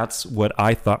think that's what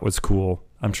I thought was cool.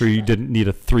 I'm sure you didn't need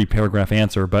a 3-paragraph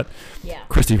answer, but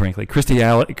Kirstie Brinkley,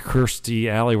 Kirstie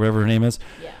Alley, whatever her name is,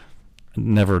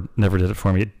 never did it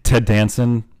for me. Ted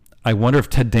Danson. I wonder if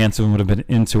Ted Danson would have been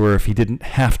into her if he didn't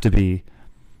have to be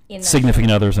significant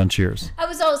others on Cheers. I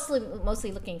was also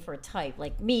mostly looking for a type,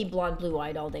 like me, blonde,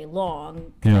 blue-eyed all day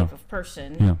long type of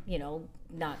person,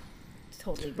 not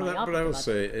totally But I will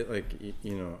say,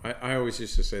 I always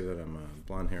used to say that I'm a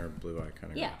blonde hair, blue eye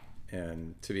kind of guy.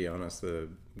 And to be honest, the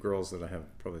girls that I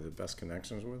have probably the best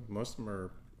connections with, most of them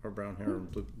are brown hair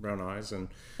and brown eyes. And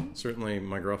certainly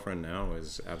my girlfriend now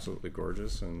is absolutely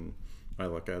gorgeous. And I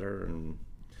look at her and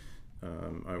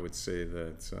I would say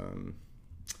that,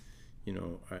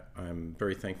 I'm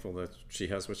very thankful that she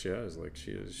has what she has. Like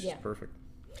she's perfect.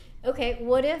 Okay,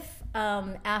 what if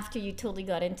after you totally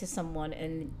got into someone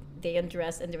and they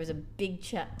undressed and there was a big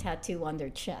tattoo on their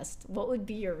chest, what would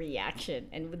be your reaction?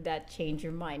 And would that change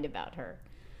your mind about her?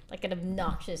 Like an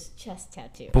obnoxious chest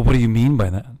tattoo. But what do you mean by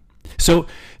that? So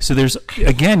there's,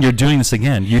 again, you're doing this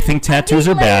again. You think tattoos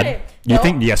are bad. You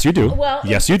think, yes, you do. Well,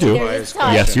 yes, you do. there's a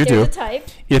type. Yes, you There's do. a type.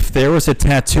 If there was a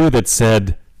tattoo that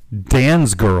said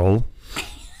Dan's girl,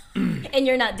 And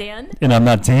you're not Dan? and I'm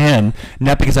not Dan,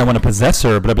 not because I want to possess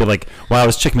her, but I'd be like, wow,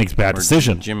 this chick makes bad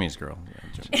decisions. Jimmy's girl.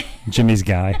 Yeah, Jimmy. Jimmy's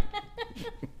guy.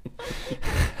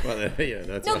 Well,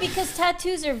 that's No, because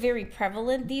tattoos are very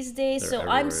prevalent these days. They're So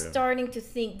I'm everywhere, yeah. starting to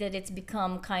think that it's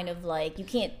become kind of like you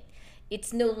can't.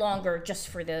 It's no longer just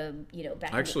for the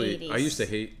back Actually, in the 80s. I used to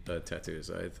hate tattoos.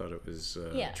 I thought it was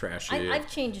trashy. I've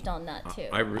changed on that too.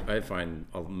 I find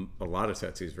a lot of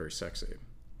tattoos very sexy.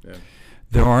 Yeah.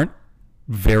 There aren't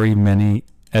very many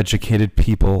educated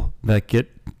people that get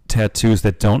tattoos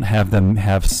that don't have them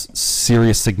have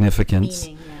serious significance.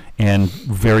 Meaning, and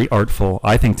very artful.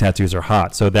 I think tattoos are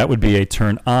hot, so that would be a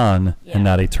turn on and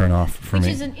not a turn off for Which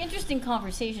me. is an interesting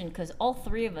conversation because all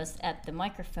three of us at the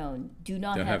microphone do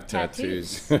not Don't have have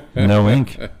tattoos. No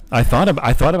ink. I thought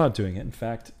about doing it. In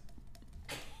fact,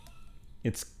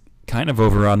 it's kind of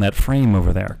over on that frame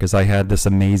over there because I had this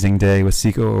amazing day with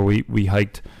Seiko where we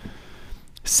hiked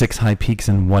 6 high peaks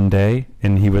in one day,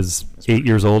 and he was 8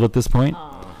 years old at this point.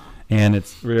 And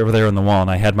it's right over there on the wall. And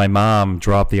I had my mom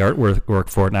draw up the artwork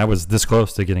for it, and I was this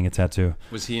close to getting a tattoo.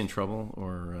 Was he in trouble,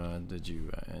 or did you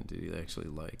actually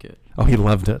like it? Oh, he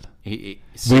loved it.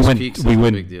 We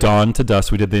went dawn to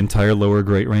dusk. We did the entire lower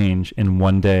Great Range in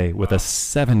one day with a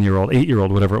 7-year-old,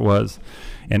 8-year-old, whatever it was.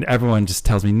 And everyone just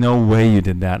tells me, no way you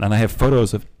did that. And I have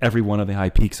photos of every one of the high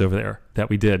peaks over there that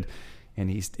we did. And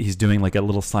he's doing like a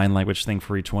little sign language thing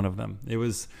for each one of them. It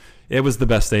was the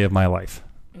best day of my life.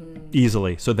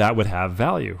 Easily. So that would have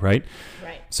value, right?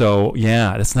 Right. So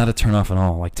yeah, it's not a turnoff at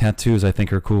all. Like tattoos, I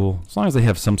think are cool as long as they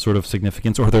have some sort of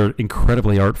significance or they're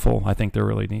incredibly artful. I think they're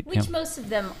really neat. Which most of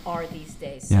them are these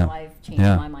days. So Yeah. I've changed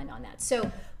my mind on that. So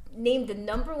name the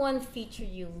number one feature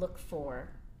you look for,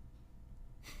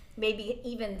 maybe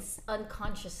even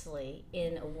unconsciously,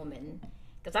 in a woman.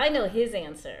 Because I know his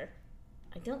answer.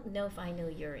 I don't know if I know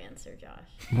your answer,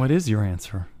 Josh. What is your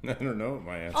answer? I don't know what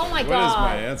my answer Oh my is. God. What is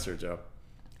my answer, Joe?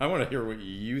 I want to hear what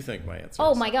you think my answer is.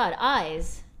 Oh my God,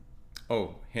 eyes.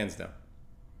 Oh, hands down.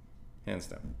 Hands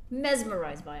down.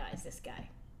 Mesmerized by eyes, this guy.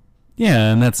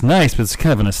 Yeah, and that's nice, but it's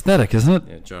kind of an aesthetic, isn't it?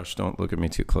 Yeah, Josh, don't look at me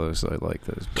too close. I like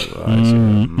those blue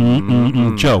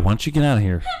eyes. Joe, why don't you get out of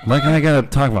here? Like, I gotta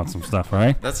talk about some stuff, all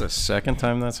right? That's the second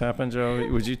time that's happened, Joe.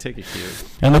 Would you take a cue?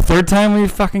 And the third time we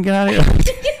fucking get out of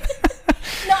here?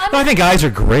 No, I think eyes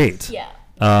are great. Yeah.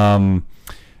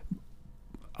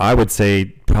 I would say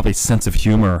probably sense of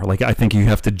humor. Like, I think you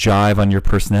have to jive on your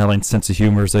personality, and sense of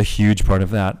humor is a huge part of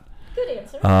that. Good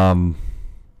answer.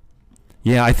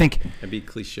 Yeah, I think... I'd be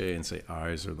cliche and say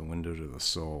eyes are the window to the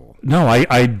soul. No,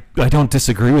 I don't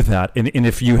disagree with that. And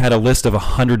if you had a list of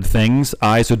 100 things,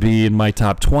 eyes would be in my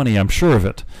top 20, I'm sure of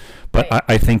it. But Right.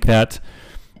 I think that,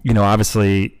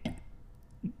 obviously,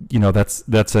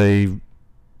 that's a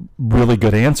really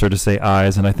good answer to say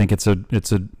eyes, and I think it's a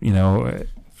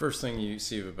First thing you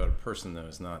see about a person, though,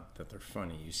 is not that they're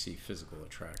funny. You see physical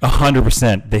attraction.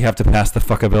 100%. They have to pass the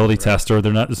fuckability test, or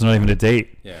it's not even a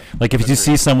date. Yeah. Like, if you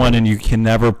see someone and you can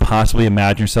never possibly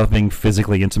imagine yourself being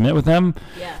physically intimate with them,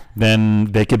 Yeah. then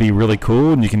they could be really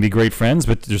cool and you can be great friends,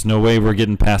 but there's no way we're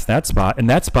getting past that spot. And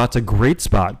that spot's a great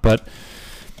spot. But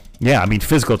yeah, I mean,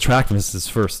 physical attractiveness is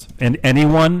first. And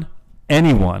anyone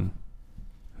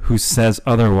who says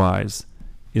otherwise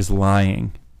is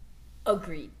lying.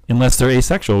 Agreed. Unless they're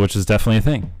asexual, which is definitely a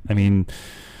thing. I mean,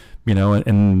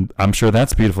 and I'm sure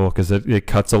that's beautiful because it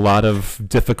cuts a lot of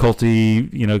difficulty,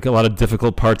 a lot of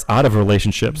difficult parts out of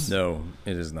relationships. No,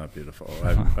 it is not beautiful.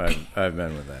 I've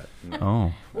been with that.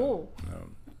 No, Oh.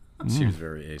 no. She was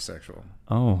very asexual.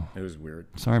 Oh. It was weird.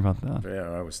 Sorry about that. Yeah,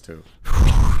 I was too.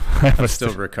 I I'm was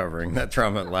still recovering. That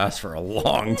trauma lasts for a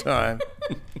long time.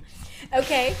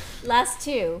 Okay, last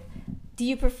two. Do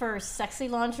you prefer sexy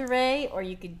lingerie, or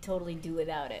you could totally do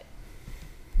without it?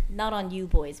 Not on you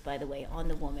boys, by the way, on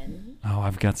the woman. Oh,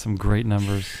 I've got some great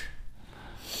numbers.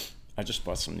 I just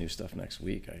bought some new stuff next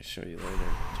week. I show you later.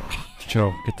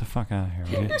 Joe, get the fuck out of here,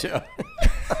 will you? Joe.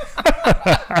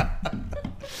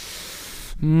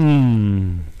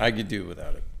 I could do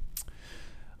without it.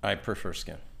 I prefer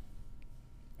skin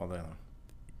all day long.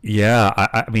 Yeah,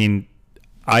 I mean,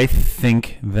 I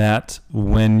think that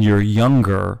when you're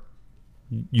younger,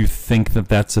 you think that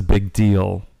that's a big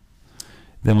deal.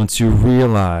 Then once you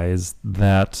realize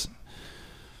that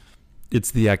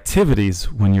it's the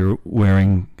activities when you're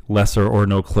wearing lesser or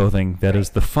no clothing that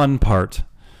is the fun part,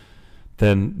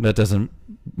 then that doesn't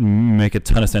make a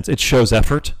ton of sense. It shows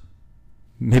effort.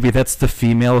 Maybe that's the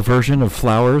female version of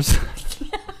flowers.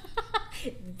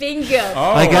 Bingo.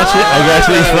 Oh, I got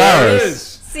you these flowers.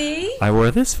 See? I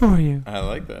wore this for you. I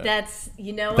like that. That's,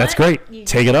 you know what? That's great. You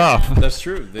Take did it off. that. That's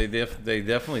true. They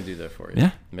definitely do that for you.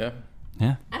 Yeah. Yeah.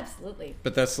 Yeah. Absolutely.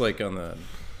 But that's like on the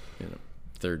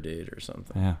third date or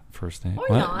something. Yeah. First date. Or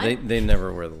What? not. They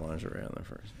never wear the lingerie on their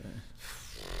first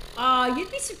day.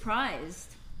 You'd be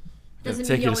surprised. Take mean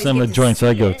you to always some of get the joints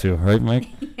I see go it. to, right, Mike?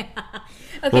 Okay.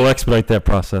 We'll expedite that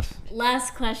process.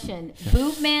 Last question.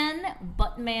 Boob man,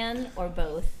 butt man, or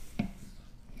both?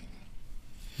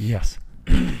 Yes.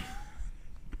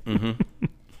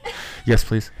 Yes,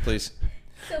 please. Please.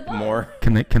 So both. More.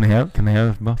 Can they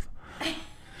have both?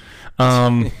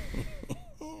 Because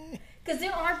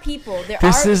there are people.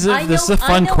 This is a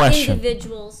fun question.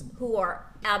 Individuals who are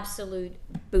absolute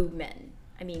boob men.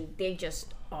 I mean, they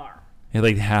just are.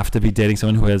 They have to be dating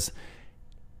someone who has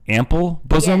ample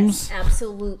bosoms. Yes,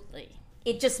 absolutely.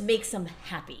 It just makes them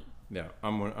happy. Yeah,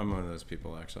 I'm one of those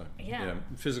people actually. Yeah.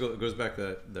 Physical. It goes back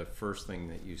to the first thing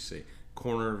that you see.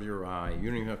 Corner of your eye. You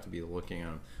don't even have to be looking at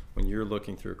them. When you're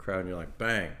looking through a crowd and you're like,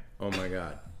 bang, oh my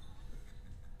God.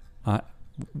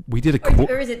 We did a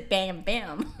Or is it bam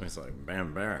bam? It's like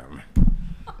bam bam.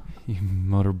 You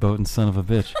motorboating son of a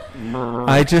bitch.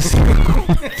 I just,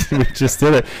 we just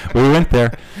did it. We went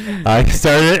there. I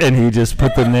started it, and he just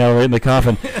put the nail right in the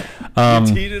coffin.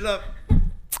 Teed it up.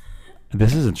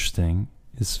 This is interesting.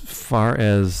 As far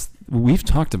as, we've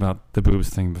talked about the boobs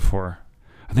thing before.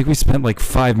 I think we spent like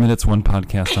 5 minutes one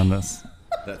podcast on this.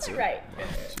 That's it. Right.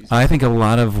 I think a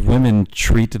lot of women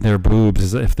treat their boobs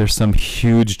as if they're some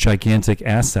huge, gigantic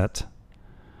asset.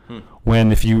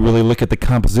 When if you really look at the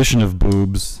composition of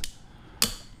boobs,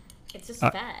 It's just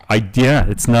fat.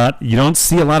 it's not, you don't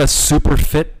see a lot of super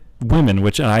fit women,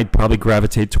 which I'd probably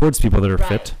gravitate towards people that are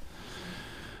fit.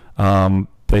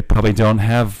 They probably don't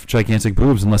have gigantic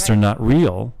boobs unless they're not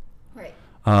real. Right.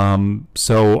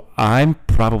 So I'm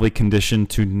probably conditioned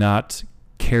to not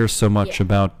care so much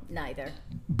about Neither.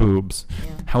 boobs.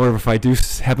 Yeah. However, if I do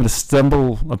happen to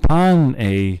stumble upon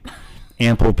a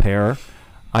ample pair,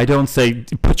 I don't say,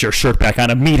 put your shirt back on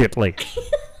immediately.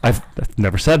 I've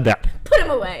never said that. Put him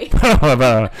away.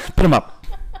 Put him up.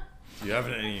 You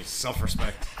haven't any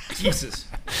self-respect. Jesus.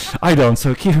 I don't,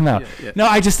 so keep him out. Yeah. No,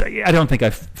 I don't think I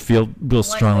feel real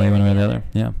strongly one way or the other.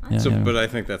 Yeah. But I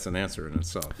think that's an answer in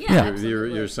itself. Yeah,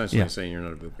 You're essentially Yeah. saying you're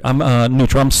not a boob guy. I'm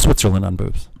neutral. I'm Switzerland on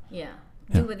boobs. Yeah.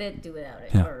 Yeah. Do with it, do without it,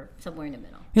 Yeah. or somewhere in the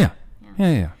middle. Yeah.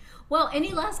 Well,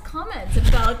 any last comments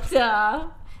about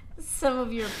some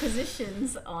of your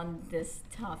positions on this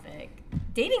topic?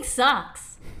 Dating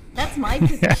sucks. That's my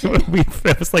position.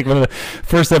 It was like one of the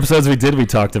first episodes we did, we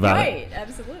talked about it. Right,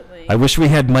 absolutely. I wish we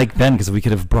had Mike then, because we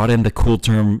could have brought in the cool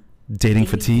term dating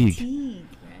fatigue. Right.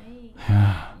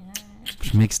 Yeah.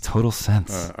 Which makes total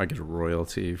sense. I get a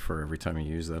royalty for every time you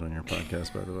use that on your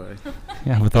podcast, by the way.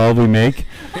 Yeah, with all we make.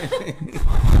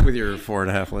 With your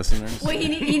 4.5 listeners. Well, he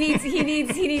needs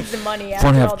the money 4.5 after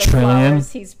all the trillion.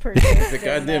 flowers he's purchased. The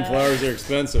goddamn flowers are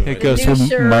expensive. It goes new from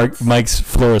shirts. Mike's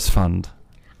florist fund.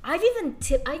 I've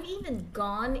even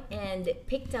gone and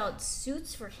picked out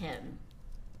suits for him.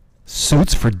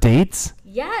 Suits for dates?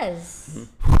 Yes. He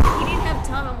didn't have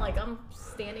time. I'm like, I'm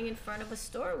standing in front of a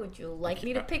store. Would you like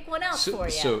me to pick one out for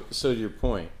you? So to your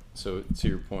point. So to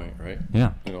your point, right?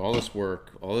 Yeah. You know, all this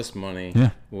work, all this money. Yeah.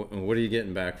 What are you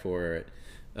getting back for it?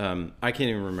 I can't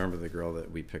even remember the girl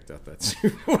that we picked out that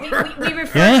suit. we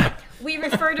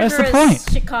refer to That's her the point. as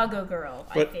Chicago girl.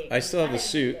 But I think. I still have the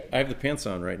suit. I have the pants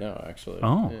on right now, actually.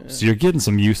 Oh, Yeah. so you're getting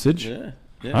some usage. Yeah.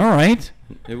 All right.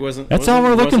 It wasn't. That's all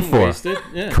we're looking for. Wasted.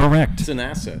 Yeah. Correct. It's an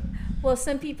asset. Well,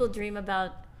 some people dream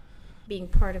about being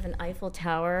part of an Eiffel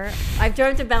Tower. I've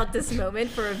dreamt about this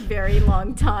moment for a very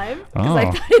long time because I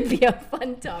Oh. thought it'd be a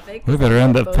fun topic. We better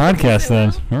end the Both of us podcast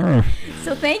then. so well. Oh.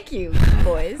 So thank you,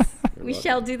 boys. We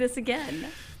shall do this again.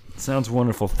 Sounds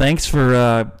wonderful. Thanks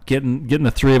for getting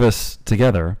the three of us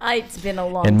together. It's been a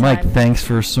long And Mike, time. thanks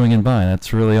for swinging by.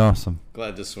 That's really awesome.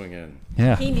 Glad to swing in.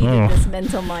 Yeah. He needed this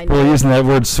mental mind. We're using that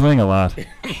word swing a lot.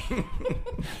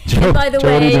 Joe, And by the Joe,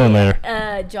 way, what are you doing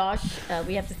later? Josh,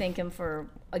 we have to thank him for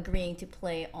agreeing to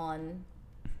play on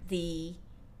the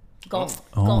golf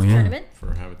yeah. tournament.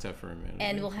 For Habitat for Humanity.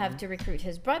 And we'll have to recruit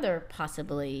his brother,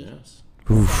 possibly. Yes.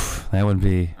 Oof, that would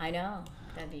be I know.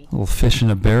 That'd be. a little fish in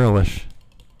a barrelish.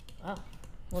 Oh,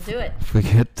 we'll do it. If we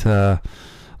get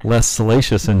less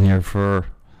salacious in here for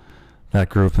that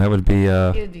group, that would be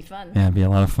It would be fun. yeah, it'd be a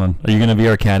lot of fun. Are you going to be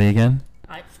our caddy again?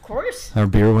 Of course. Our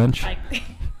beer wench?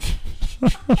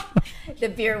 The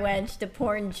beer wench, the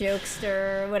porn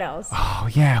jokester. What else? Oh,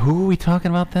 yeah. Who were we talking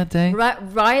about that day?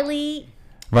 Riley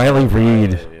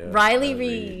Reed. Riley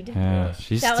Reed. Yeah,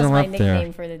 she's That was still my up there.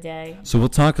 nickname for the day. So we'll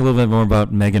talk a little bit more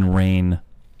about Megan Rain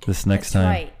this next That's time.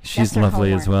 right. She's That's our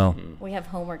lovely as well. We have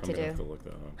homework I'm to gonna have do. to look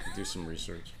that up. Do some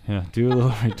research. Yeah, do a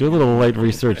little light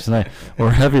research tonight,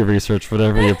 or heavy research,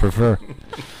 whatever you prefer.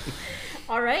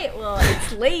 All right. Well,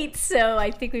 it's late, so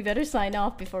I think we better sign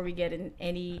off before we get in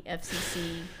any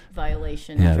FCC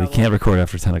violation. Yeah, we trouble. can't record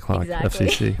after 10 o'clock. Exactly.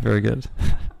 FCC. Very good.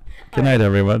 Good night,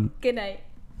 everyone. Good night.